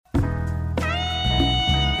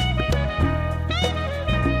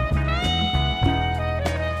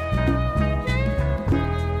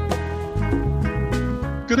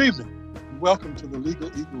welcome to the Legal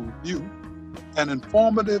Eagle Review, an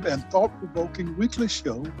informative and thought-provoking weekly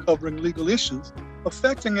show covering legal issues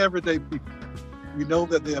affecting everyday people. We know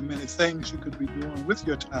that there are many things you could be doing with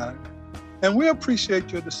your time, and we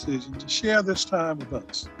appreciate your decision to share this time with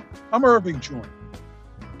us. I'm Irving Joyner.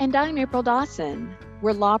 And I'm April Dawson.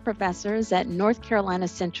 We're law professors at North Carolina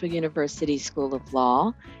Central University School of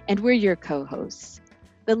Law, and we're your co-hosts.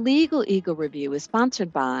 The Legal Eagle Review is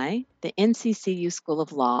sponsored by the NCCU School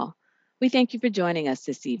of Law. We thank you for joining us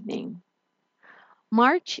this evening.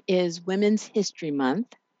 March is Women's History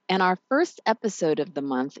Month, and our first episode of the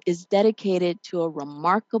month is dedicated to a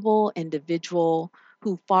remarkable individual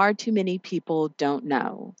who far too many people don't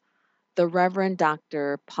know, the Reverend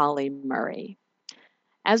Dr. Pauli Murray.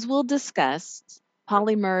 As we'll discuss,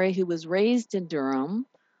 Pauli Murray, who was raised in Durham,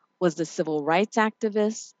 was a civil rights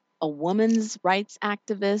activist, a women's rights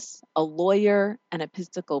activist, a lawyer, an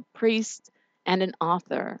Episcopal priest, and an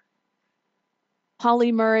author.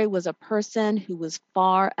 Pauli Murray was a person who was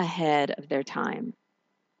far ahead of their time.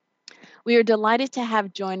 We are delighted to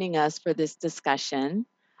have joining us for this discussion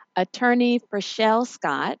Attorney Frachele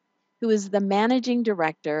Scott, who is the Managing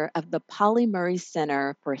Director of the Pauli Murray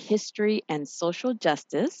Center for History and Social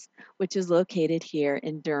Justice, which is located here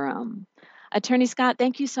in Durham. Attorney Scott,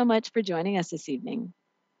 thank you so much for joining us this evening.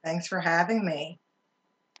 Thanks for having me.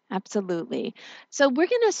 Absolutely. So we're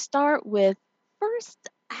going to start with first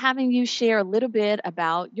having you share a little bit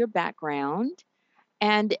about your background.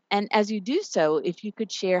 And as you do so, if you could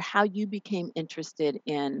share how you became interested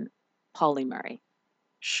in Pauli Murray.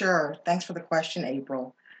 Sure. Thanks for the question,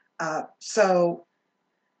 April. So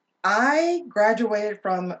I graduated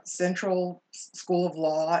from Central School of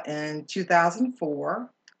Law in 2004.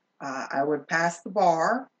 I would pass the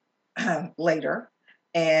bar later,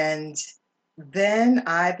 and then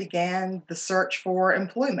I began the search for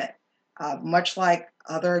employment. Much like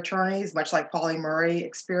other attorneys, much like Pauli Murray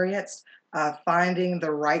experienced, finding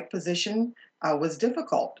the right position was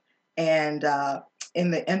difficult. And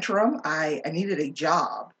in the interim, I needed a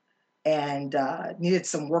job and needed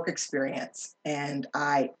some work experience. And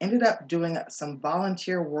I ended up doing some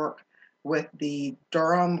volunteer work with the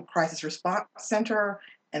Durham Crisis Response Center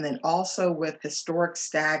and then also with Historic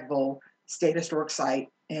Stagville State Historic Site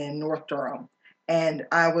in North Durham. And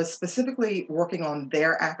I was specifically working on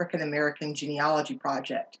their African American genealogy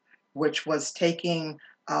project, which was taking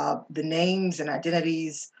the names and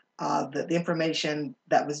identities, the information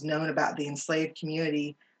that was known about the enslaved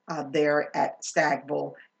community there at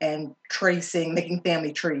Stagville and making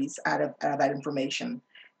family trees out of that information.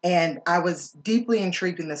 And I was deeply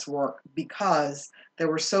intrigued in this work because there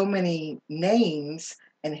were so many names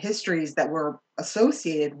and histories that were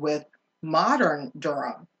associated with modern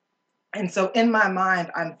Durham. And so in my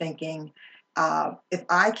mind, I'm thinking, if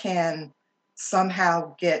I can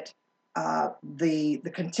somehow get the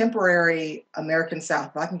contemporary American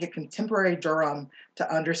South, if I can get contemporary Durham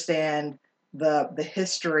to understand the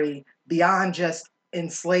history beyond just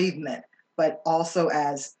enslavement, but also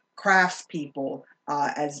as craftspeople,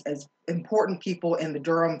 as important people in the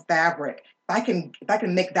Durham fabric. If I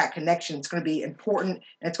can make that connection, it's going to be important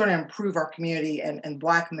and it's going to improve our community and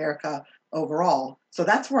Black America overall. So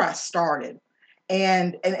that's where I started,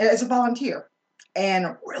 and as a volunteer,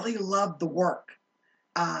 and really loved the work.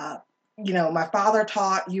 My father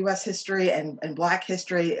taught U.S. history and Black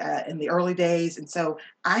history in the early days, and so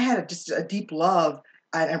I had just a deep love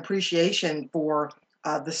and appreciation for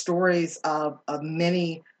the stories of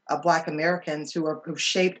many Black Americans who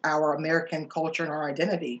shaped our American culture and our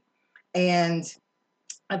identity. And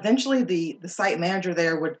eventually, the site manager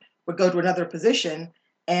there would go to another position,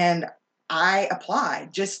 and I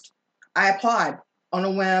applied on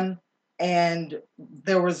a whim, and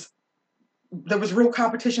there was real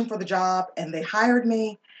competition for the job, and they hired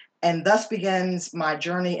me, and thus begins my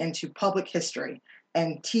journey into public history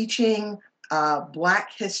and teaching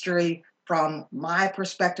Black history from my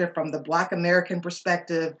perspective, from the Black American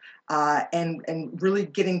perspective, and really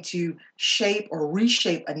getting to shape or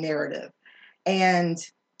reshape a narrative. And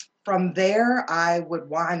from there, I would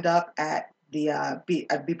wind up at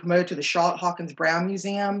I'd be promoted to the Charlotte Hawkins Brown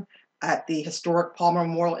Museum at the historic Palmer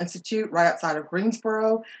Memorial Institute right outside of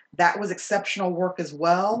Greensboro. That was exceptional work as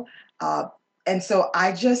well. And so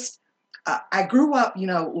I grew up,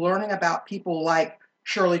 learning about people like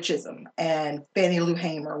Shirley Chisholm and Fannie Lou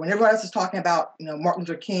Hamer. When everyone else is talking about, Martin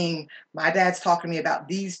Luther King, my dad's talking to me about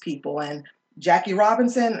these people, and Jackie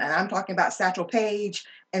Robinson, and I'm talking about Satchel Paige.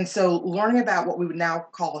 And so learning about what we would now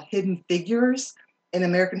call hidden figures in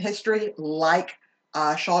American history, like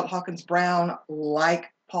Charlotte Hawkins Brown, like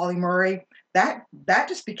Pauli Murray, that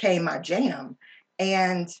just became my jam.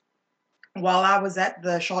 And While I was at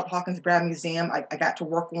the Charlotte Hawkins Brown Museum, I got to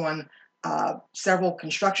work on several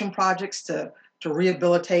construction projects to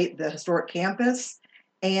rehabilitate the historic campus.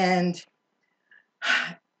 And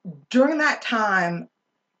during that time,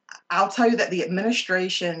 I'll tell you that the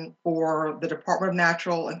administration for the Department of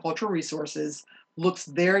Natural and Cultural Resources looks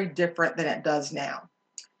very different than it does now.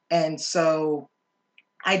 And so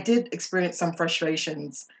I did experience some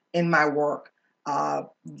frustrations in my work, uh,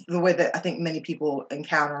 the way that I think many people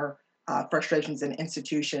encounter frustrations in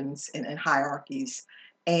institutions and hierarchies.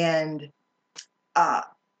 And uh,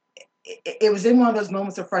 it was in one of those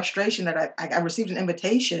moments of frustration that I received an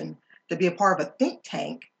invitation to be a part of a think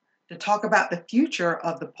tank to talk about the future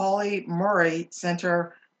of the Pauli Murray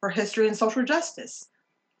Center for History and Social Justice.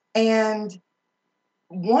 And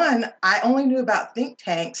one, I only knew about think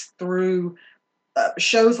tanks through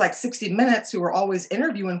shows like 60 Minutes, who were always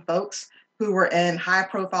interviewing folks who were in high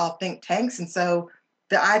profile think tanks. And so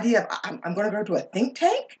the idea of I'm going to go to a think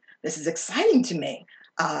tank, this is exciting to me.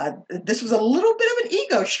 This was a little bit of an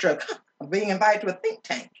ego stroke, of being invited to a think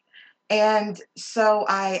tank. And so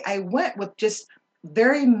I went with just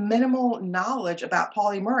very minimal knowledge about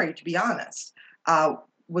Pauli Murray, to be honest.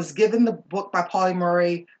 Was given the book by Pauli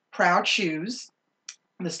Murray, Proud Shoes,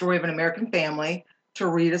 The Story of an American Family, to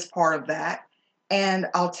read as part of that. And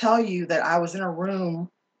I'll tell you that I was in a room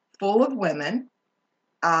full of women,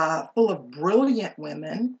 full of brilliant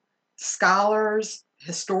women, scholars,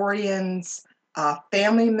 historians,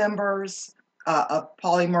 family members of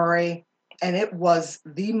Pauli Murray. And it was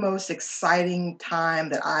the most exciting time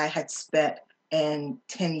that I had spent in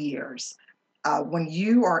 10 years. When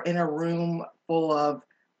you are in a room full of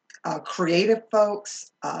creative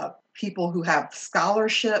folks, people who have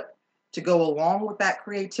scholarship to go along with that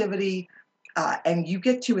creativity, and you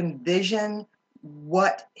get to envision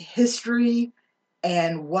what history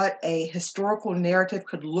and what a historical narrative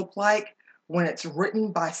could look like when it's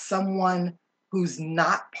written by someone who's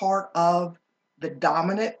not part of the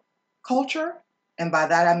dominant culture. And by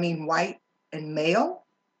that, I mean white and male.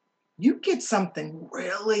 You get something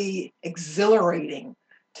really exhilarating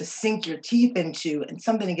to sink your teeth into and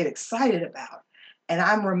something to get excited about. And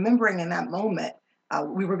I'm remembering in that moment,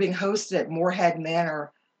 we were being hosted at Moorhead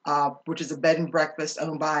Manor, which is a bed and breakfast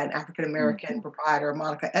owned by an African-American proprietor,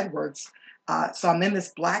 Monica Edwards. So I'm in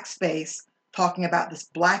this Black space talking about this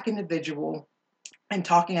Black individual and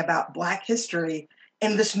talking about Black history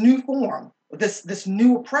in this new form, this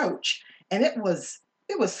new approach. And it was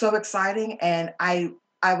so exciting. And I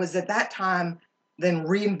was at that time then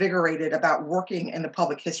reinvigorated about working in the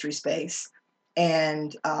public history space.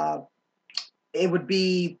 And it would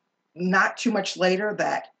be not too much later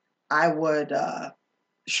that I would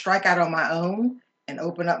strike out on my own and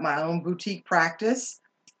open up my own boutique practice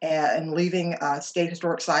and leaving state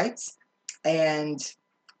historic sites. And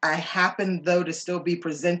I happened, though, to still be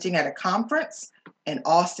presenting at a conference in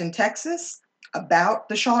Austin, Texas, about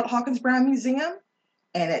the Charlotte Hawkins Brown Museum.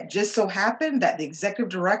 And it just so happened that the executive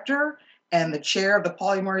director and the chair of the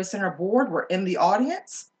Pauli Murray Center board were in the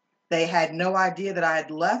audience. They had no idea that I had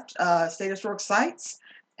left State Historic Sites.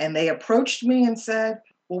 And they approached me and said,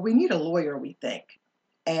 well, we need a lawyer, we think.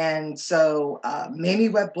 And so Mamie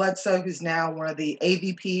Webb-Bledsoe, who's now one of the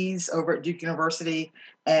AVPs over at Duke University,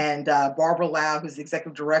 and Barbara Lau, who's the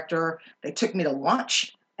executive director, they took me to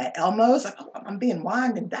lunch at Elmo's. Like, oh, I'm being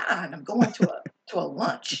wined and dined. I'm going to a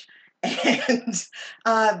lunch. And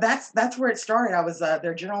that's where it started. I was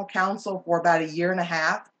their general counsel for about a year and a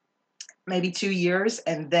half, maybe 2 years.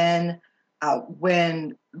 And then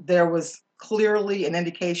when there was clearly an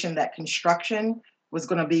indication that construction was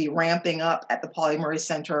going to be ramping up at the Pauli Murray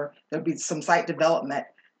Center, there'd be some site development.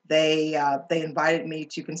 They invited me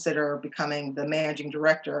to consider becoming the managing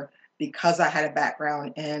director because I had a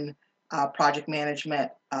background in project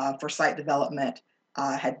management for site development.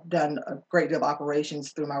 Had done a great deal of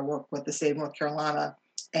operations through my work with the state of North Carolina,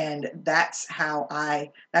 and that's how I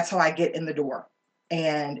get in the door.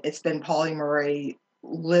 And it's been Pauli Murray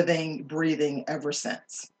living, breathing ever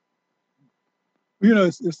since. You know,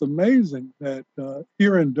 it's amazing that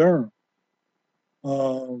here in Durham,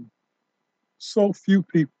 so few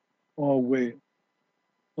people are aware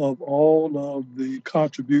of all of the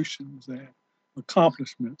contributions and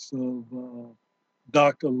accomplishments of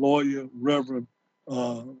Dr. Lawyer Reverend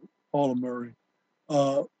Pauli Murray.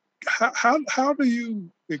 How do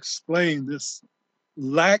you explain this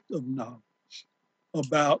lack of knowledge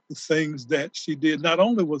about the things that she did, not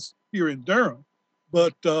only was here in Durham,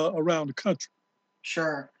 but around the country?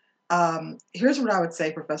 Sure. Here's what I would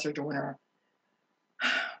say, Professor Joyner.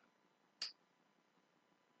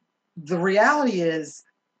 The reality is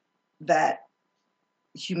that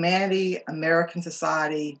humanity, American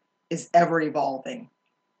society, is ever evolving.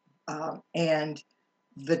 And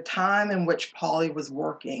the time in which Pauli was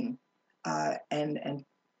working, and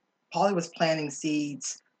Pauli was planting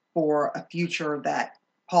seeds for a future that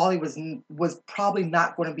Pauli was probably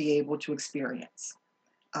not going to be able to experience.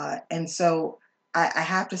 And so I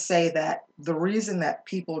have to say that the reason that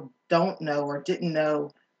people don't know or didn't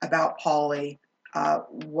know about Pauli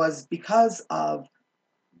was because of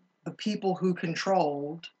the people who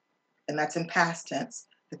controlled, and that's in past tense,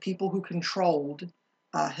 the people who controlled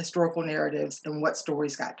historical narratives and what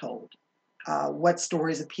stories got told, what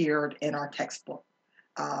stories appeared in our textbook,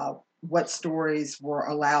 what stories were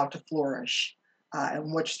allowed to flourish,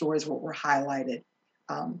 and which stories were highlighted.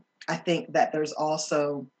 I think that there's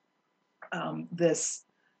also this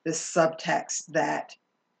subtext that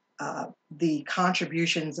the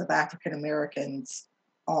contributions of African Americans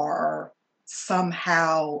are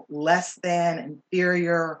somehow less than,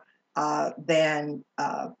 inferior than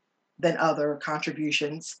other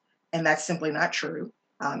contributions, and that's simply not true.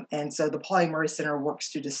 And so the Pauli Murray Center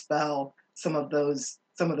works to dispel some of those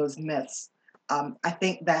myths. I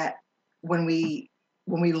think that when we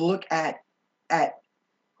look at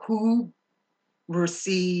who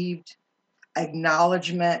received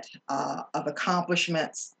acknowledgement of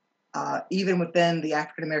accomplishments, even within the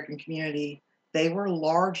African American community, they were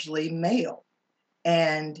largely male.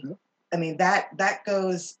 And I mean that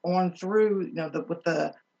goes on through, with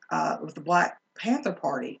the Black Panther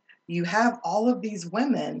Party. You have all of these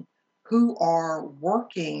women who are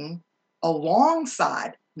working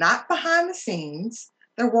alongside, not behind the scenes,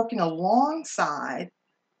 they're working alongside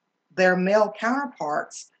their male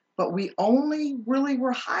counterparts, but we only really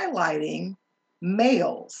were highlighting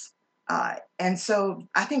males. And so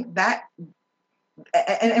I think that,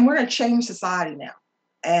 and we're in a changed society now,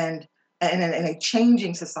 and in a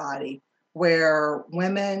changing society where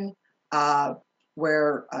women,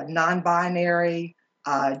 where non-binary,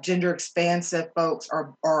 gender expansive folks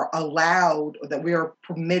are allowed, that we are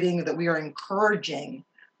permitting, that we are encouraging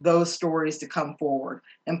those stories to come forward.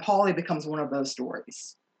 And Pauli becomes one of those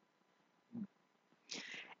stories.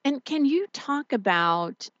 And can you talk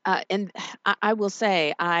about, and I will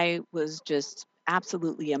say, I was just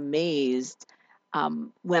absolutely amazed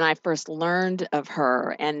when I first learned of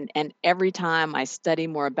her, and every time I study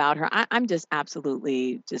more about her, I'm just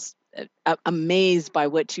absolutely just amazed by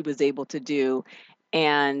what she was able to do,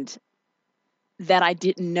 and that I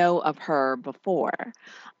didn't know of her before.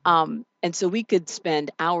 And so we could spend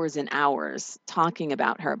hours and hours talking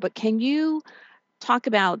about her, but can you talk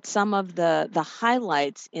about some of the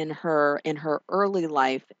highlights in her early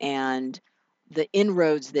life and the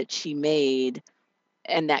inroads that she made,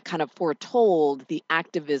 and that kind of foretold the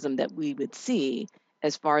activism that we would see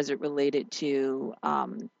as far as it related to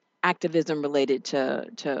activism related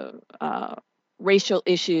to racial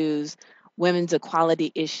issues, women's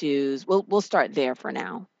equality issues. We'll start there for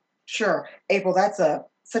now. Sure, April, that's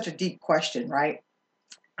such a deep question, right?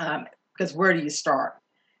 Because where do you start?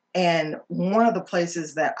 And one of the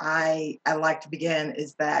places that I like to begin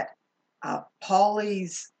is that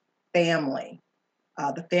Pauli's family,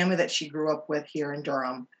 the family that she grew up with here in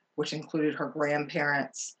Durham, which included her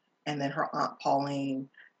grandparents and then her Aunt Pauline,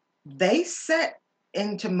 they set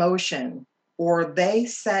into motion, or they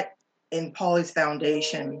set in Pauli's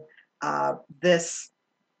foundation,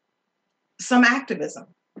 some activism.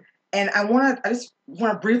 And I just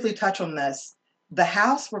want to briefly touch on this. The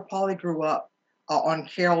house where Pauli grew up, on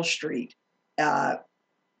Carroll Street,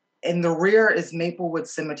 in the rear is Maplewood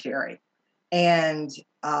Cemetery. And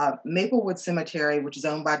Maplewood Cemetery, which is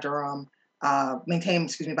owned by Durham,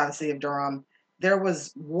 maintained, by the city of Durham, there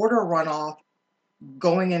was water runoff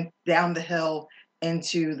going in down the hill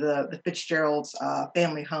into the Fitzgerald's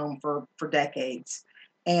family home for decades.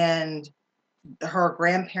 And her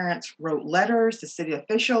grandparents wrote letters to city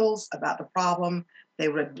officials about the problem. They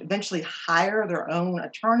would eventually hire their own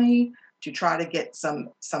attorney to try to get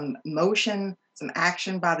some motion, some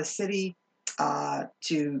action by the city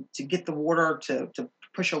to get the water to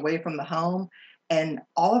push away from the home. And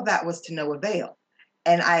all of that was to no avail.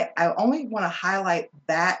 And I only want to highlight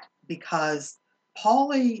that because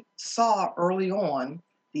Pauli saw early on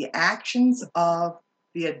the actions of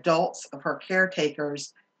the adults, of her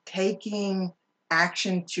caretakers, taking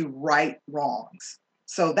action to right wrongs.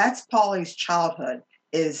 So that's Pauli's childhood,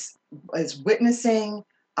 is witnessing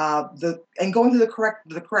and going through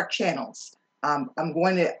the correct channels. I'm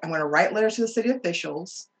going to write letters to the city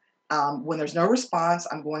officials. When there's no response,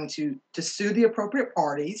 I'm going to sue the appropriate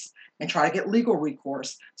parties and try to get legal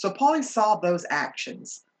recourse. So Pauli saw those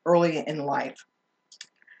actions early in life.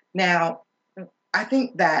 Now, I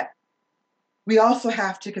think that we also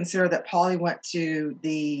have to consider that Pauli went to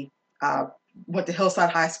the went to Hillside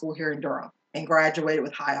High School here in Durham and graduated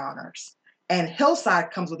with high honors. And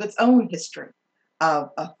Hillside comes with its own history of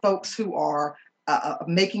folks who are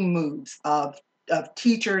making moves, of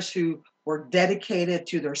teachers who were dedicated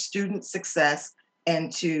to their students' success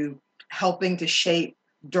and to helping to shape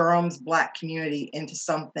Durham's Black community into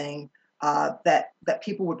something that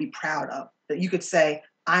people would be proud of. That you could say,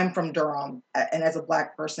 I'm from Durham, and as a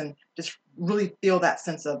Black person, just really feel that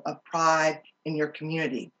sense of pride in your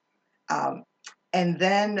community. And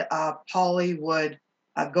then Pauli would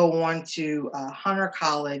go on to Hunter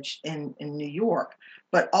College in New York.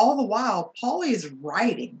 But all the while, Pauli is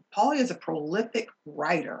writing. Pauli is a prolific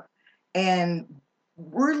writer and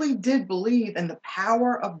really did believe in the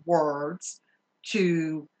power of words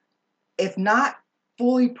to, if not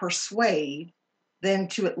fully persuade, then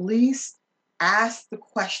to at least ask the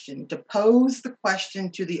question, to pose the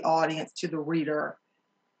question to the audience, to the reader,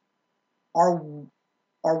 are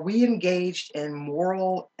we engaged in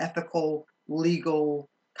moral, ethical, legal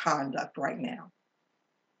conduct right now?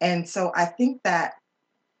 And so I think that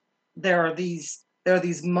there are these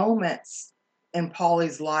moments in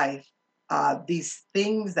Pauli's life, these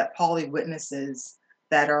things that Pauli witnesses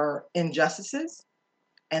that are injustices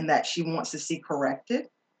and that she wants to see corrected,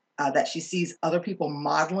 that she sees other people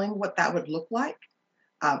modeling what that would look like.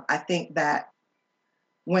 I think that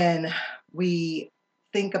when we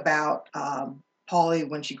think about Pauli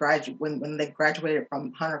when they graduated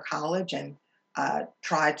from Hunter College and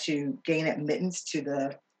tried to gain admittance to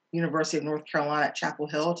the University of North Carolina at Chapel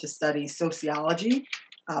Hill to study sociology,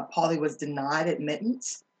 Pauli was denied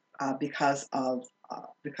admittance because of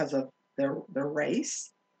their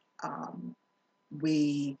race.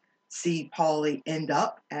 We see Pauli end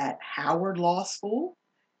up at Howard Law School,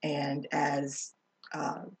 and as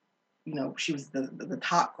she was the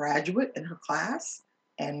top graduate in her class.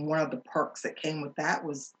 And one of the perks that came with that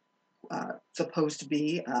was supposed to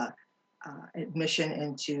be admission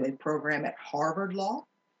into a program at Harvard Law.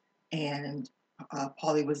 And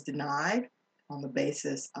Pauli was denied on the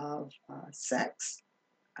basis of sex.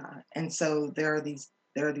 And so there are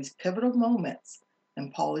these pivotal moments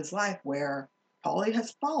in Pauli's life where Pauli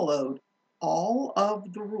has followed all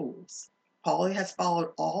of the rules. Pauli has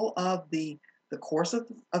followed all of the course of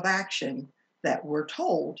action that we're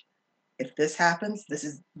told. If this happens, this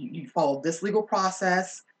is you follow this legal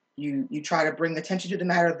process. You try to bring attention to the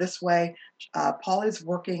matter this way. Pauli's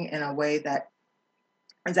working in a way that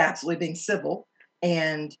is absolutely being civil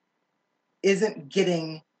and isn't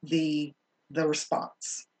getting the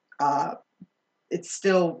response. It's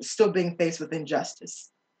still being faced with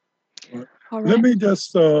injustice. All right. Let me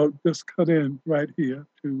just cut in right here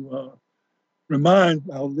to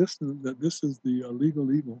remind our listeners that this is the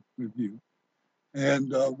Legal Eagle Review.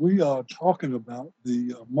 And we are talking about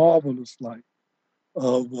the marvelous life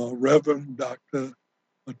of Reverend Dr.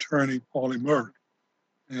 Attorney Pauli Murray.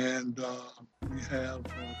 And we have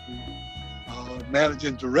the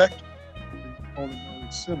managing director of the Pauli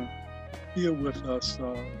Murray Center here with us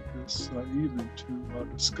this evening to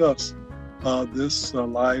discuss this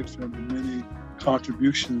life and the many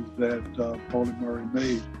contributions that Pauli Murray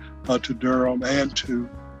made to Durham and to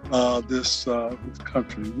this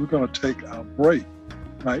country. We're going to take our break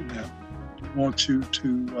right now. I want you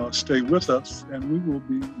to stay with us, and we will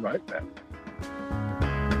be right back.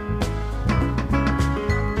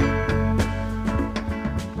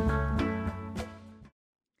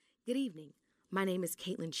 Good evening. My name is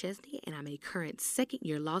Caitlin Chesney, and I'm a current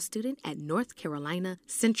second-year law student at North Carolina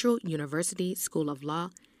Central University School of Law,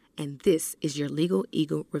 and this is your Legal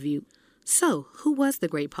Eagle Review. So, who was the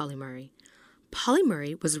great Pauli Murray? Pauli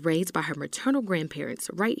Murray was raised by her maternal grandparents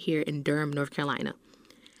right here in Durham, North Carolina.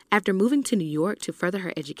 After moving to New York to further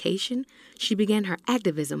her education, she began her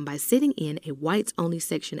activism by sitting in a whites-only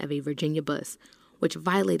section of a Virginia bus, which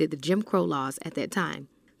violated the Jim Crow laws at that time.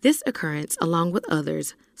 This occurrence, along with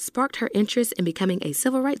others, sparked her interest in becoming a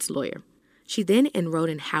civil rights lawyer. She then enrolled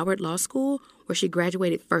in Howard Law School, where she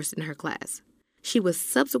graduated first in her class. She was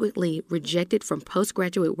subsequently rejected from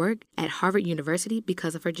postgraduate work at Harvard University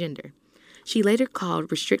because of her gender. She later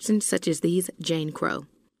called restrictions such as these Jane Crow.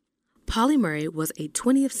 Pauli Murray was a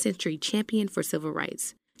 20th century champion for civil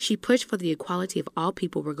rights. She pushed for the equality of all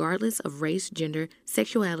people regardless of race, gender,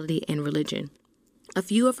 sexuality, and religion. A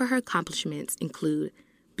few of her accomplishments include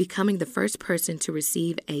becoming the first person to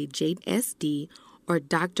receive a JSD, or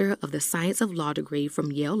Doctor of the Science of Law degree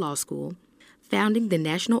from Yale Law School, founding the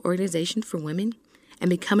National Organization for Women, and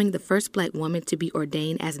becoming the first Black woman to be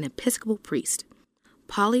ordained as an Episcopal priest.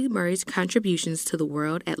 Pauli Murray's contributions to the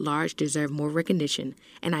world at large deserve more recognition,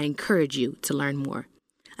 and I encourage you to learn more.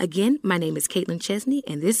 Again, my name is Caitlin Chesney,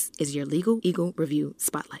 and this is your Legal Eagle Review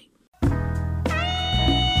Spotlight.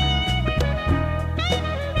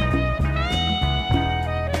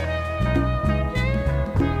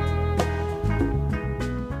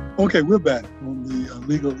 Okay, we're back on the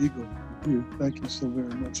Legal Eagle Review. Thank you so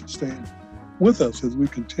very much for staying with us as we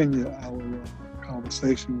continue our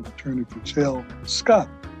conversation with Attorney Frachele Scott,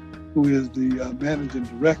 who is the Managing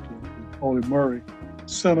Director of the Pauli Murray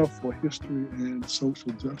Center for History and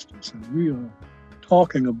Social Justice. And we are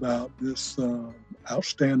talking about this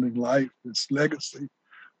outstanding life, this legacy,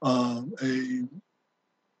 a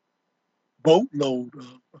boatload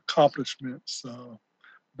of accomplishments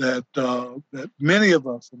that many of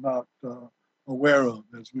us are not aware of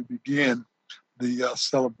as we begin the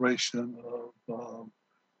celebration of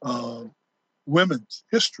Women's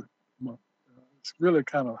History Month. It's really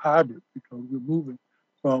kind of hybrid because we're moving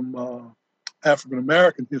from African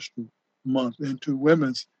American History Month into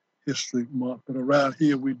Women's History Month. But around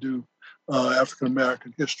here we do African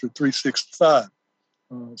American History 365.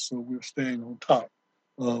 So we're staying on top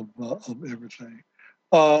of everything.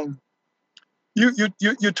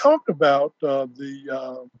 You talked about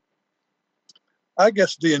I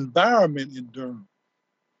guess the environment in Durham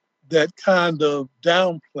that kind of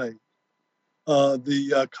downplayed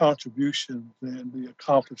the contributions and the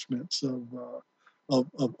accomplishments of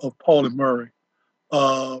Pauli Murray.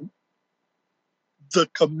 The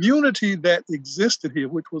community that existed here,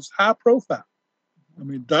 which was high profile. I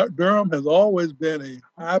mean, Durham has always been a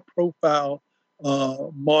high profile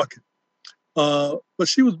market, but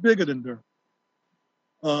she was bigger than Durham.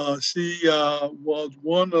 She was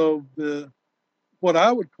one of the what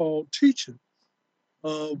I would call teachers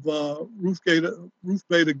of Ruth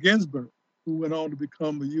Bader Ginsburg, who went on to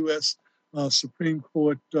become a U.S. Supreme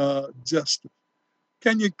Court justice.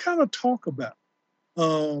 Can you kind of talk about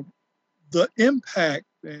the impact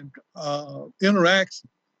and interaction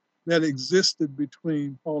that existed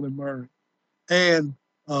between Pauli Murray and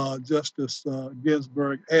Justice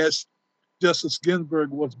Ginsburg as Justice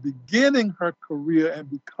Ginsburg was beginning her career and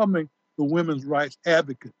becoming the women's rights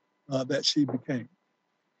advocate that she became?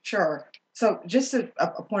 Sure. So just a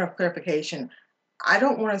point of clarification, I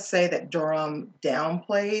don't want to say that Durham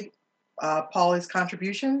downplayed Pauli's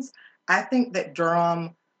contributions. I think that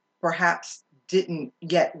Durham perhaps didn't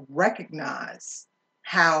yet recognize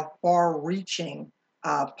how far-reaching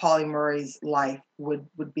Pauli Murray's life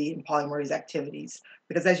would be in Pauli Murray's activities.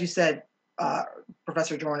 Because as you said,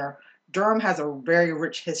 Professor Joyner, Durham has a very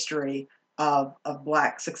rich history of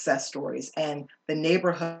Black success stories. And the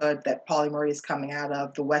neighborhood that Pauli Murray is coming out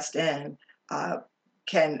of, the West End,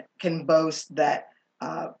 can boast that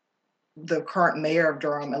the current mayor of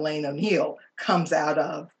Durham, Elaine O'Neill, comes out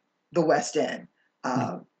of the West End.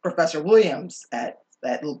 Professor Williams at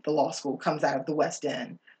the law school comes out of the West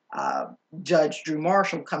End. Judge Drew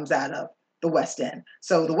Marshall comes out of the West End.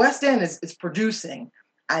 So the West End is producing.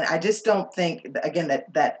 And I just don't think, again,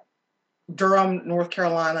 that Durham, North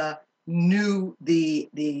Carolina, knew the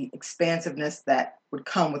expansiveness that would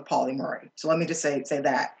come with Pauli Murray. So let me just say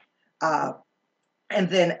that. And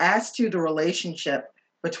then as to the relationship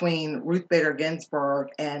between Ruth Bader Ginsburg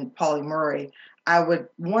and Pauli Murray, I would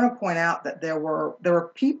want to point out that there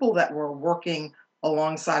were people that were working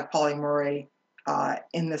alongside Pauli Murray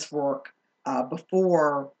in this work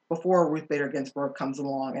before Ruth Bader Ginsburg comes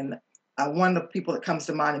along. And one of the people that comes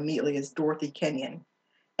to mind immediately is Dorothy Kenyon.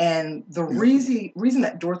 And the reason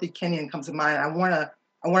that Dorothy Kenyon comes to mind, I want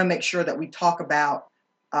to make sure that we talk about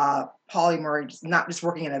Pauli Murray not just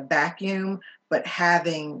working in a vacuum, but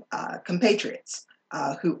having compatriots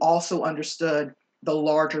who also understood the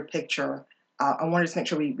larger picture. I want to just make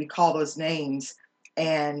sure we call those names.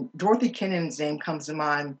 And Dorothy Kenyon's name comes to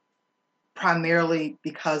mind primarily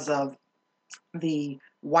because of the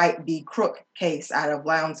White v. Crook case out of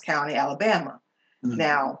Lowndes County, Alabama. Mm-hmm.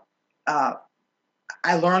 Now,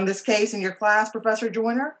 I learned this case in your class, Professor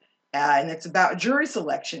Joyner, and it's about jury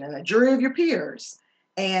selection and a jury of your peers.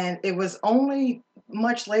 And it was only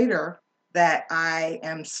much later that I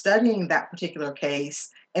am studying that particular case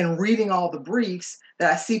and reading all the briefs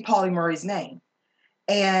that I see Pauli Murray's name.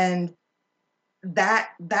 And that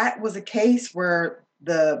was a case where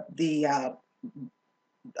a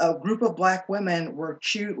group of Black women were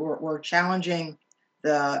challenging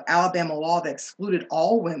the Alabama law that excluded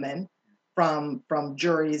all women from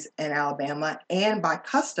juries in Alabama, and by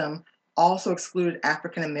custom also excluded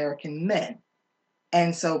African American men.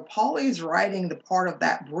 And so Pauli's writing the part of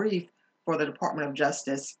that brief for the Department of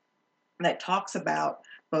Justice that talks about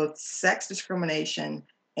both sex discrimination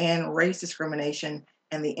and race discrimination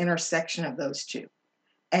and the intersection of those two.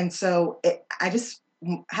 And so I just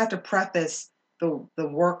have to preface the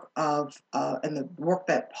work of and the work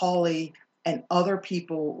that Pauli and other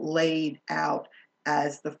people laid out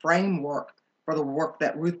as the framework for the work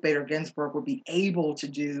that Ruth Bader Ginsburg would be able to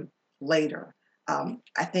do later.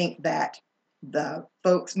 I think that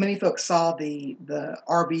Many folks saw the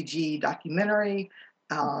RBG documentary,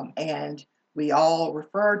 and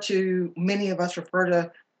many of us refer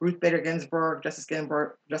to Ruth Bader Ginsburg, Justice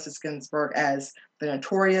Ginsburg as the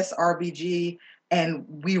notorious RBG, and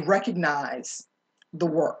we recognize the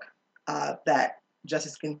work that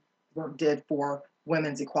Justice Ginsburg did for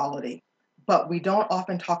women's equality. But we don't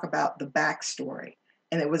often talk about the backstory.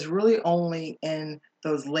 And it was really only in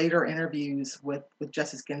those later interviews with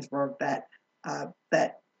Justice Ginsburg that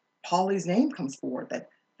Pauli's name comes forward,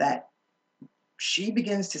 that she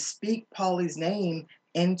begins to speak Pauli's name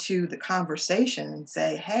into the conversation and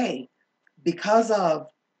say, hey, because of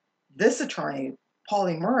this attorney,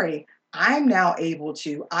 Pauli Murray, I'm now able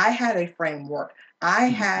to, I had a framework, I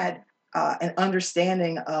had an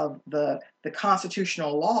understanding of the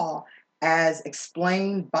constitutional law as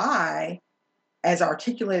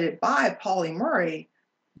articulated by Pauli Murray,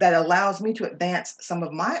 that allows me to advance some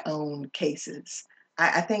of my own cases.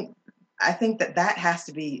 I think that has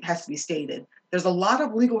to be stated. There's a lot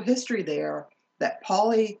of legal history there that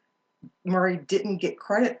Pauli Murray didn't get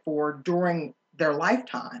credit for during their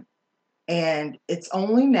lifetime. And it's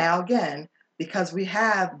only now, again, because we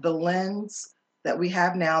have the lens that we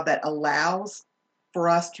have now that allows for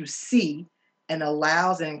us to see and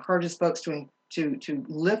allows and encourages folks to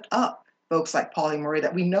lift up folks like Pauli Murray,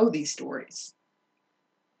 that we know these stories.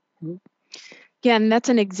 Yeah, and that's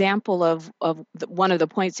an example of one of the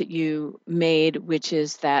points that you made, which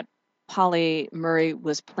is that Pauli Murray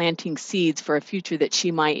was planting seeds for a future that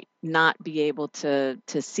she might not be able to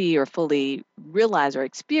see or fully realize or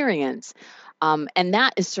experience. And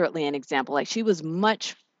that is certainly an example. Like, she was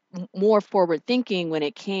much more forward thinking when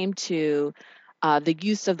it came to the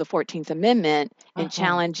use of the 14th Amendment in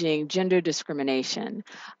challenging gender discrimination.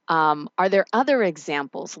 Are there other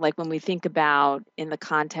examples, like when we think about in the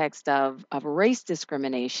context of race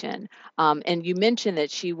discrimination? And you mentioned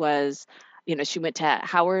that she was, she went to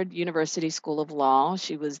Howard University School of Law.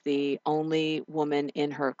 She was the only woman in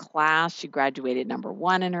her class. She graduated number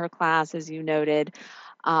 1 in her class, as you noted.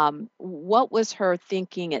 What was her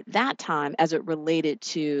thinking at that time as it related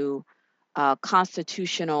to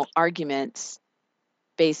constitutional arguments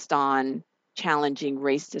based on challenging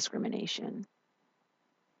race discrimination?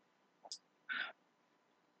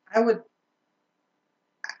 I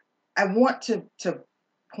want to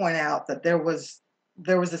point out that there was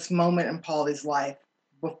this moment in Pauli's life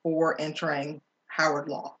before entering Howard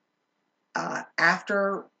Law.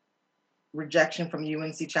 After rejection from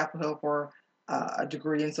UNC Chapel Hill for a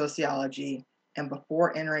degree in sociology, and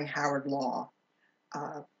before entering Howard Law,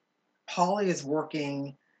 Pauli is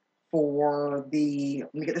working for the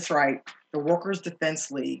Workers' Defense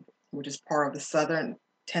League, which is part of the Southern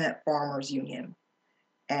Tenant Farmers Union.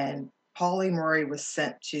 And Pauli Murray was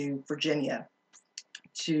sent to Virginia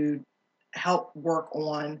to help work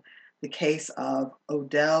on the case of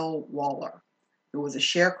Odell Waller, who was a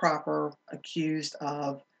sharecropper accused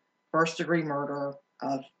of first-degree murder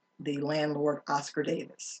of the landlord Oscar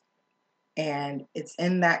Davis. And it's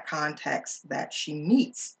in that context that she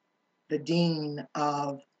meets the dean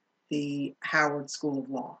of the Howard School of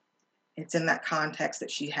Law. It's in that context that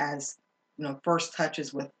she has, first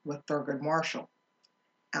touches with Thurgood Marshall.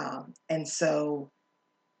 And so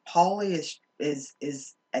Pauli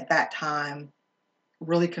is at that time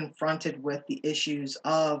really confronted with the issues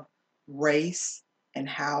of race and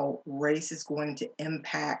how race is going to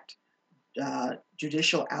impact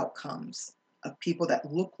judicial outcomes of people that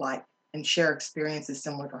look like and share experiences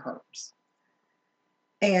similar to hers.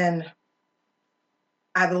 And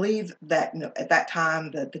I believe that at that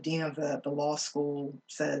time, the dean of the law school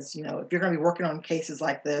says, if you're going to be working on cases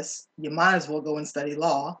like this, you might as well go and study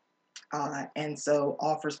law. And so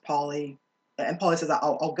offers Pauli, and Pauli says,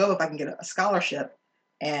 I'll go if I can get a scholarship.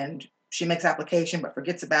 And she makes application but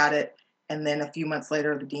forgets about it. And then a few months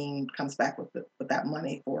later, the dean comes back with that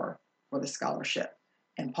money for the scholarship,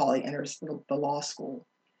 and Pauli enters the law school.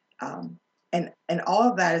 And all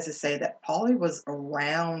of that is to say that Pauli was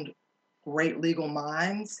around great legal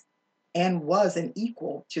minds and was an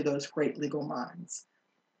equal to those great legal minds.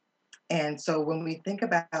 And so when we think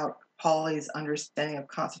about Pauli's understanding of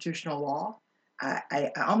constitutional law,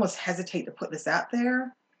 I almost hesitate to put this out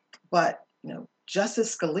there, but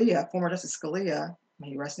Justice Scalia, former Justice Scalia, may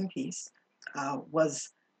he rest in peace, was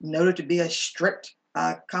noted to be a strict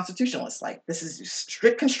constitutionalist. Like, this is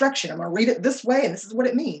strict construction. I'm going to read it this way, and this is what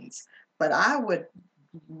it means. But I would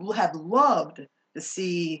have loved to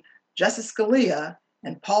see Justice Scalia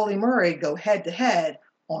and Pauli Murray go head to head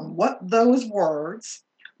on what those words,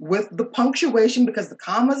 with the punctuation, because the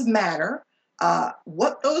commas matter,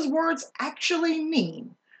 what those words actually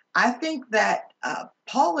mean. I think that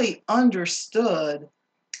Pauli understood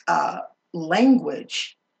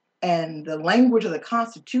language and the language of the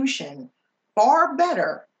Constitution far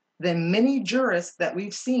better than many jurists that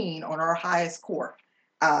we've seen on our highest court.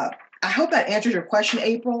 I hope that answers your question,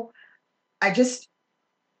 April.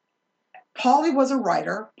 Pauli was a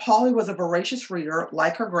writer. Pauli was a voracious reader,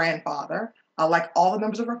 like her grandfather, like all the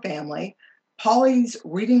members of her family. Pauli's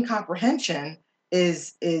reading comprehension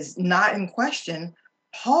is not in question.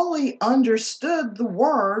 Pauli understood the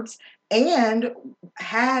words and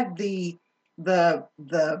had the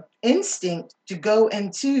instinct to go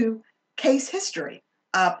into case history.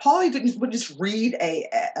 Pauli would just read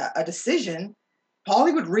a decision.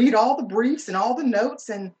 Pauli would read all the briefs and all the notes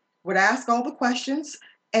and would ask all the questions.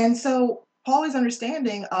 And so Pauli's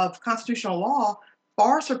understanding of constitutional law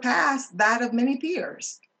far surpassed that of many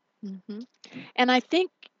peers. Mm-hmm. And I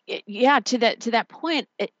think, to that point,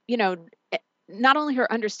 not only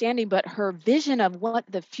her understanding, but her vision of what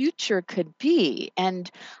the future could be. And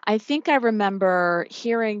I think I remember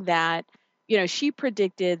hearing that, she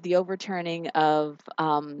predicted the overturning of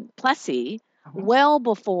Plessy well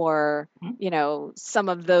before, some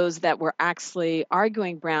of those that were actually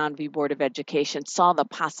arguing Brown v. Board of Education saw the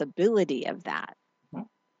possibility of that.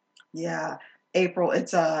 Yeah, April,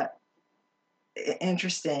 it's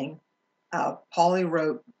interesting. Pauli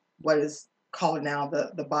wrote what is called now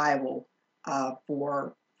the Bible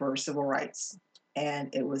for civil rights,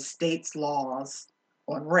 and it was states' laws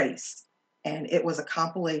on race, and it was a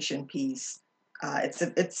compilation piece.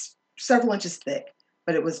 It's several inches thick,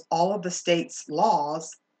 but it was all of the states'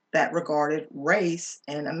 laws that regarded race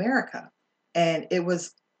in America, and it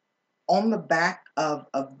was on the back of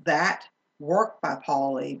that work by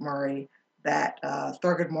Pauli Murray that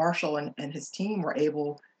Thurgood Marshall and his team were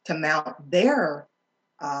able to mount their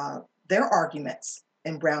arguments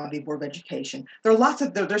in Brown v. Board of Education.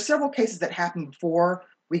 There's several cases that happened before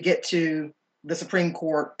we get to the Supreme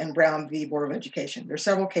Court and Brown v. Board of Education. There's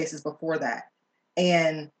several cases before that.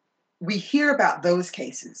 And we hear about those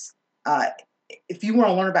cases. If you want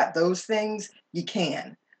to learn about those things, you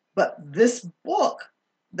can. But this book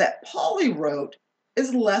that Pauli wrote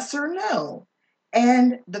is lesser known.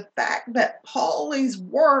 And the fact that Pauli's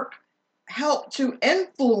work helped to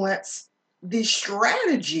influence the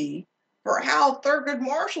strategy for how Thurgood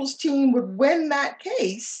Marshall's team would win that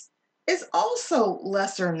case is also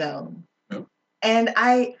lesser known. Yep. And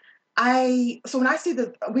so when I see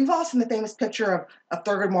we've all seen the famous picture of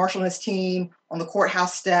Thurgood Marshall and his team on the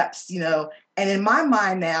courthouse steps, and in my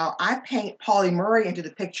mind now, I paint Pauli Murray into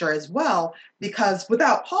the picture as well, because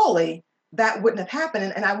without Pauli, that wouldn't have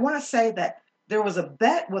happened. And I want to say that there was a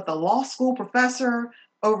bet with a law school professor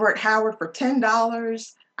over at Howard for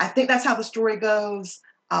 $10. I think that's how the story goes.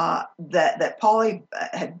 That Pauli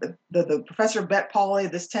had the professor bet Pauli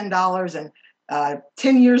this $10, and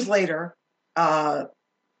 10 years later,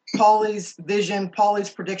 Pauli's vision, Pauli's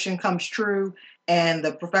prediction comes true, and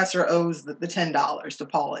the professor owes the $10 to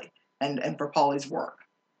Pauli and for Pauli's work.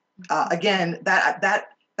 Again, that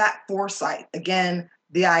foresight. Again,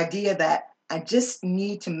 the idea that I just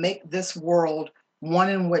need to make this world one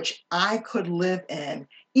in which I could live in,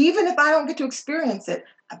 even if I don't get to experience it.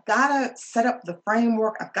 I've got to set up the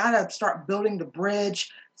framework. I've got to start building the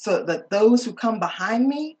bridge so that those who come behind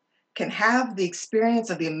me can have the experience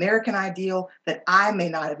of the American ideal that I may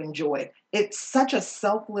not have enjoyed. It's such a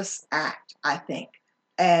selfless act, I think.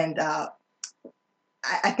 And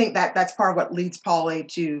I think that's part of what leads Pauli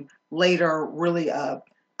to later really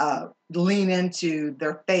lean into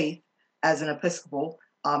their faith as an Episcopal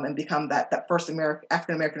and become that first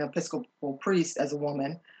African-American Episcopal priest as a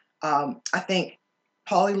woman. I think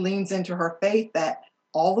Pauli leans into her faith that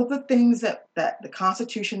all of the things that the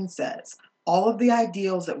Constitution says, all of the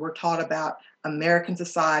ideals that we're taught about American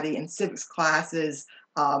society and civics classes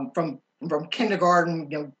from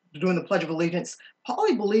kindergarten, doing the Pledge of Allegiance,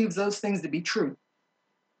 Pauli believes those things to be true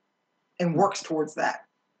and works towards that.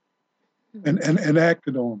 And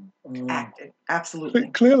acted on them. Acted, absolutely.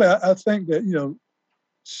 Clearly, I think that,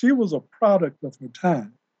 she was a product of her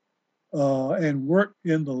time and worked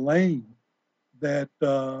in the lane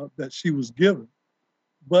that she was given,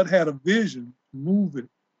 but had a vision to move it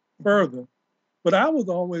further. But I was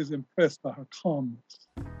always impressed by her calmness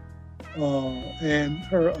and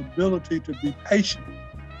her ability to be patient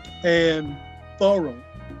and thorough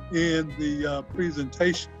in the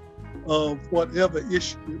presentation of whatever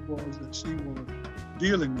issue it was that she was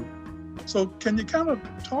dealing with. So can you kind of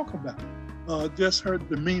talk about just her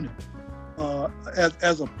demeanor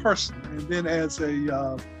as a person and then as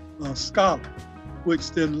a scholar,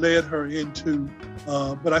 which then led her into,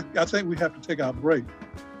 but I think we have to take our break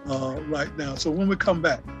right now. So when we come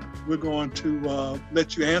back, we're going to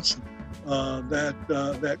let you answer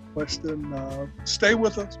that question. Stay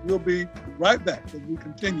with us. We'll be right back as we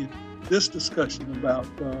continue this discussion about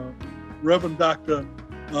Reverend Dr.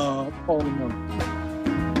 Pauli Murray.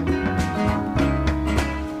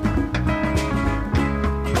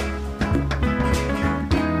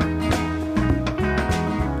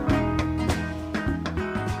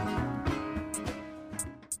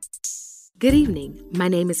 Good evening. My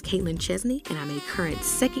name is Caitlin Chesney, and I'm a current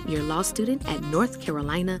second-year law student at North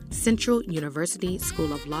Carolina Central University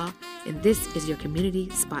School of Law, and this is your Community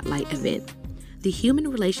Spotlight event. The Human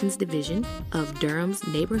Relations Division of Durham's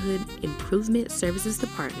Neighborhood Improvement Services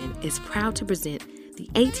Department is proud to present the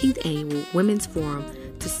 18th Annual Women's Forum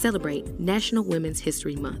to celebrate National Women's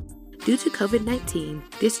History Month. Due to COVID-19,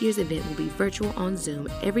 this year's event will be virtual on Zoom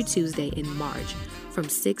every Tuesday in March from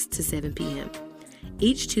 6 to 7 p.m.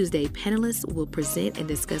 Each Tuesday, panelists will present and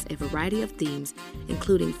discuss a variety of themes,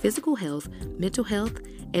 including physical health, mental health,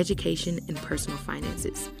 education, and personal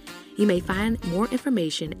finances. You may find more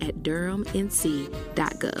information at durhamnc.gov.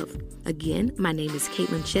 Again, my name is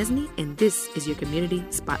Caitlin Chesney, and this is your Community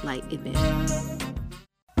Spotlight event.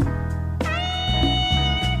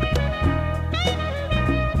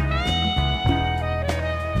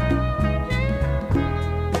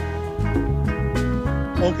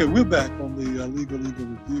 Okay, we're back on the Legal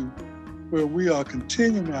Review, where we are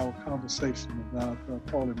continuing our conversation about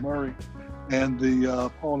Pauli Murray and the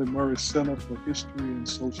Pauli Murray Center for History and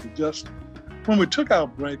Social Justice. When we took our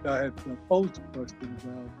break, I had posed a question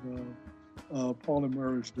about Pauli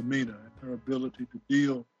Murray's demeanor and her ability to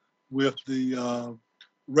deal with the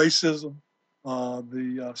racism,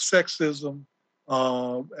 the sexism,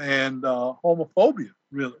 and homophobia,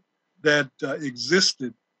 really, that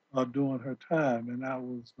existed during her time. And I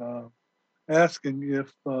was asking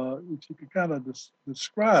if you could kind of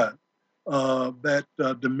describe that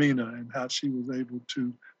demeanor and how she was able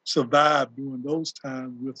to survive during those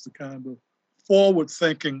times with the kind of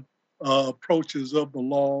forward-thinking approaches of the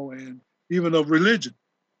law and even of religion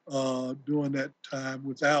during that time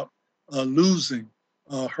without losing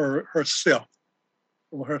herself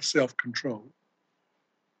or her self-control.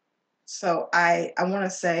 So I want to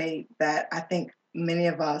say that I think many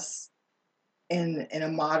of us in a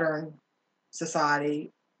modern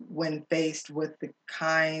society, when faced with the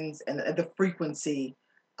kinds and the frequency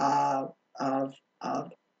of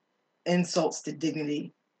insults to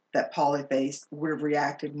dignity that Pauli faced, would have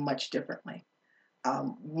reacted much differently.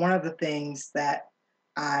 One of the things that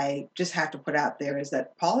I just have to put out there is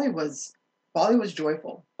that Pauli was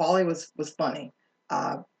joyful. Pauli was funny.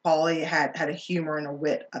 Pauli had a humor and a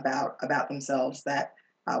wit about themselves that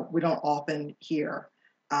we don't often hear.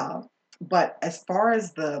 But as far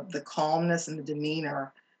as the calmness and the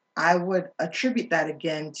demeanor, I would attribute that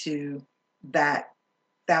again to that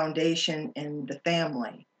foundation in the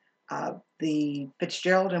family. The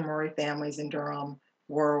Fitzgerald and Murray families in Durham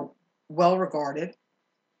were well regarded.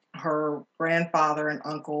 Her grandfather and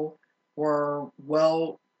uncle were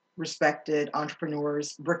well respected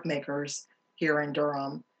entrepreneurs, brickmakers here in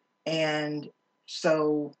Durham. And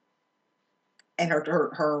so, and her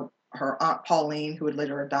Aunt Pauline, who would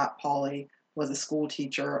later adopt Pauli, was a school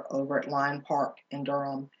teacher over at Lyon Park in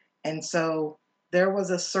Durham. And so there was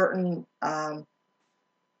a certain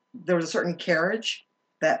carriage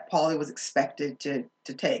that Pauli was expected to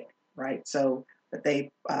take, right? So that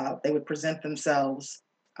they would present themselves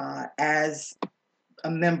as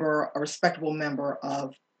a respectable member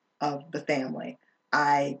of the family.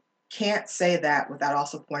 I can't say that without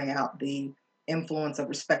also pointing out the influence of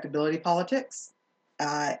respectability politics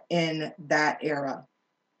in that era.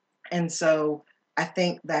 And so I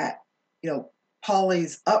think that,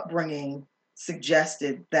 Pauli's upbringing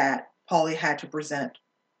suggested that Pauli had to present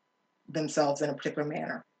themselves in a particular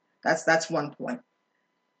manner. That's one point.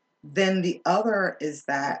 Then the other is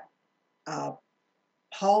that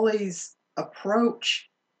Pauli's approach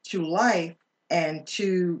to life and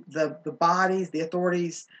to the bodies, the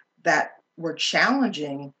authorities that were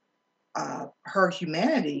challenging her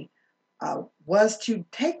humanity was to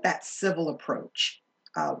take that civil approach.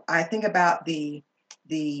 I think about the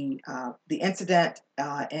incident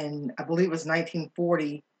in, I believe it was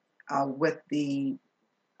 1940, with the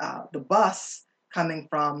bus coming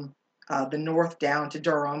from the north down to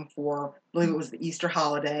Durham for, I believe it was the Easter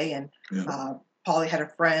holiday, and Pauli had a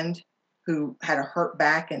friend who had a hurt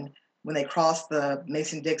back, and when they crossed the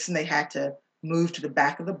Mason-Dixon, they had to move to the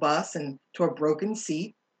back of the bus and to a broken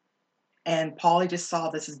seat. And Pauli just saw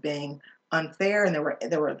this as being unfair, and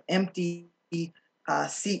there were empty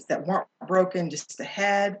seats that weren't broken just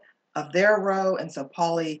ahead of their row. And so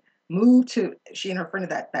Pauli moved she and her friend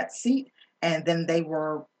that seat, and then they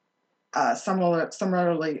were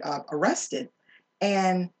summarily arrested.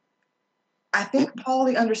 And I think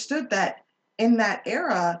Pauli understood that in that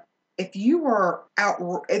era, if you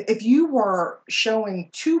were showing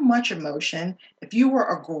too much emotion, if you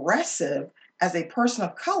were aggressive as a person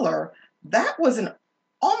of color, that was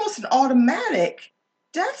almost an automatic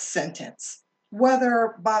death sentence,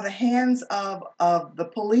 whether by the hands of the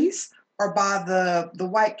police or by the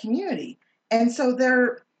white community. And so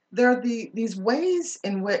there are these ways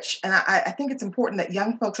in which, and I think it's important that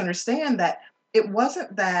young folks understand that it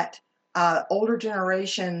wasn't that older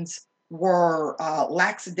generations were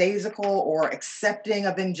lackadaisical or accepting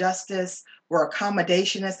of injustice, were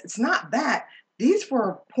accommodationist. It's not that. These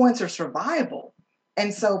were points of survival.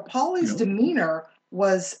 And so Pauli's demeanor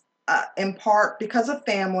was in part because of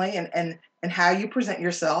family and how you present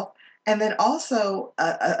yourself, and then also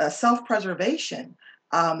a self-preservation.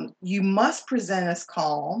 You must present as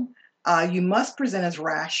calm, you must present as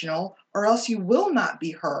rational, or else you will not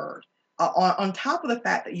be heard. On top of the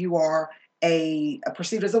fact that you are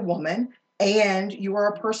perceived as a woman and you are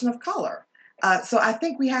a person of color. So I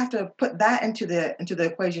think we have to put that into the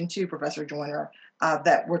equation too, Professor Joyner,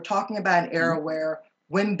 that we're talking about an era where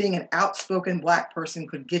when being an outspoken Black person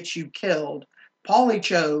could get you killed, Pauli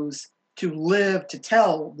chose to live to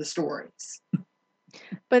tell the stories.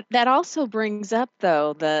 But that also brings up,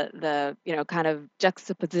 though, the kind of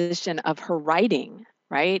juxtaposition of her writing,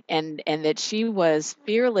 right? And that she was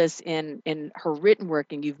fearless in her written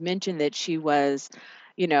work. And you've mentioned that she was,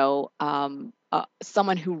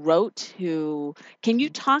 someone who wrote. Can you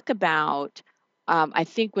talk about, I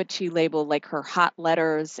think what she labeled like her hot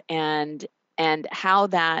letters and how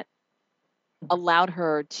that allowed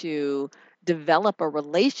her to develop a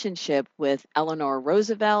relationship with Eleanor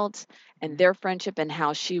Roosevelt and their friendship, and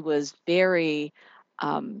how she was very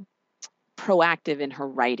proactive in her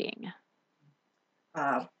writing?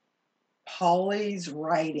 Pauli's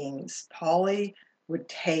writings, Pauli would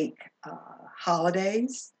take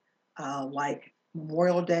holidays like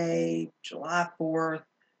Memorial Day, July 4th.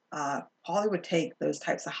 Pauli would take those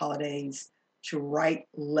types of holidays to write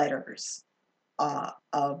letters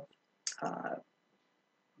of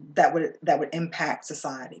that would impact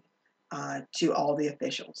society to all the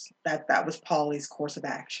officials. That was Pauli's course of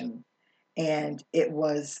action, and it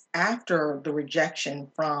was after the rejection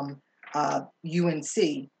from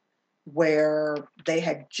UNC, where they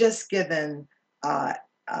had just given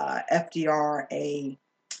FDR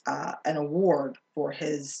an award for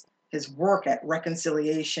his work at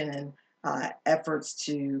reconciliation and efforts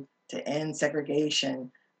to end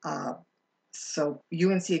segregation. So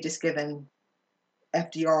UNC had just given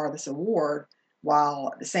FDR this award,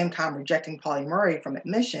 while at the same time rejecting Pauli Murray from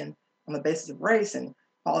admission on the basis of race. And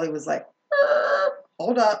Pauli was like,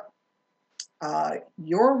 hold up,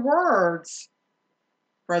 your words,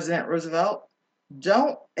 President Roosevelt,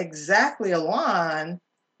 don't exactly align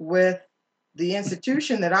with the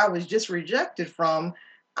institution that I was just rejected from.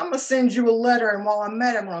 I'm going to send you a letter, and while I'm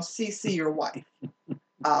at it, I'm going to CC your wife.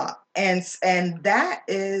 And that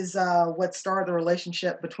is what started the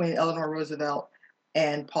relationship between Eleanor Roosevelt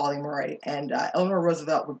and Pauli Murray. And Eleanor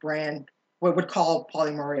Roosevelt would call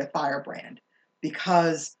Pauli Murray a firebrand,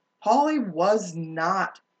 because Pauli was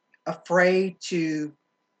not afraid to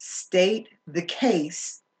state the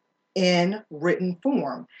case in written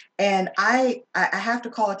form. And I have to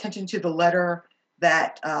call attention to the letter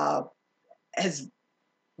that has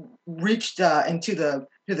reached into the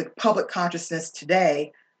public consciousness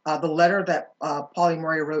today, the letter that Pauli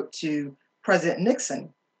Murray wrote to President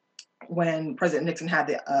Nixon when President Nixon had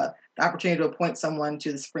the opportunity to appoint someone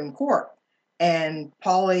to the Supreme Court. And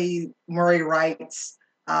Pauli Murray writes,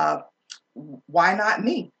 why not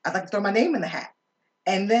me? I'd like to throw my name in the hat.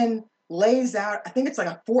 And then lays out, I think it's like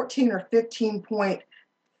a 14 or 15 point,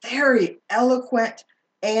 very eloquent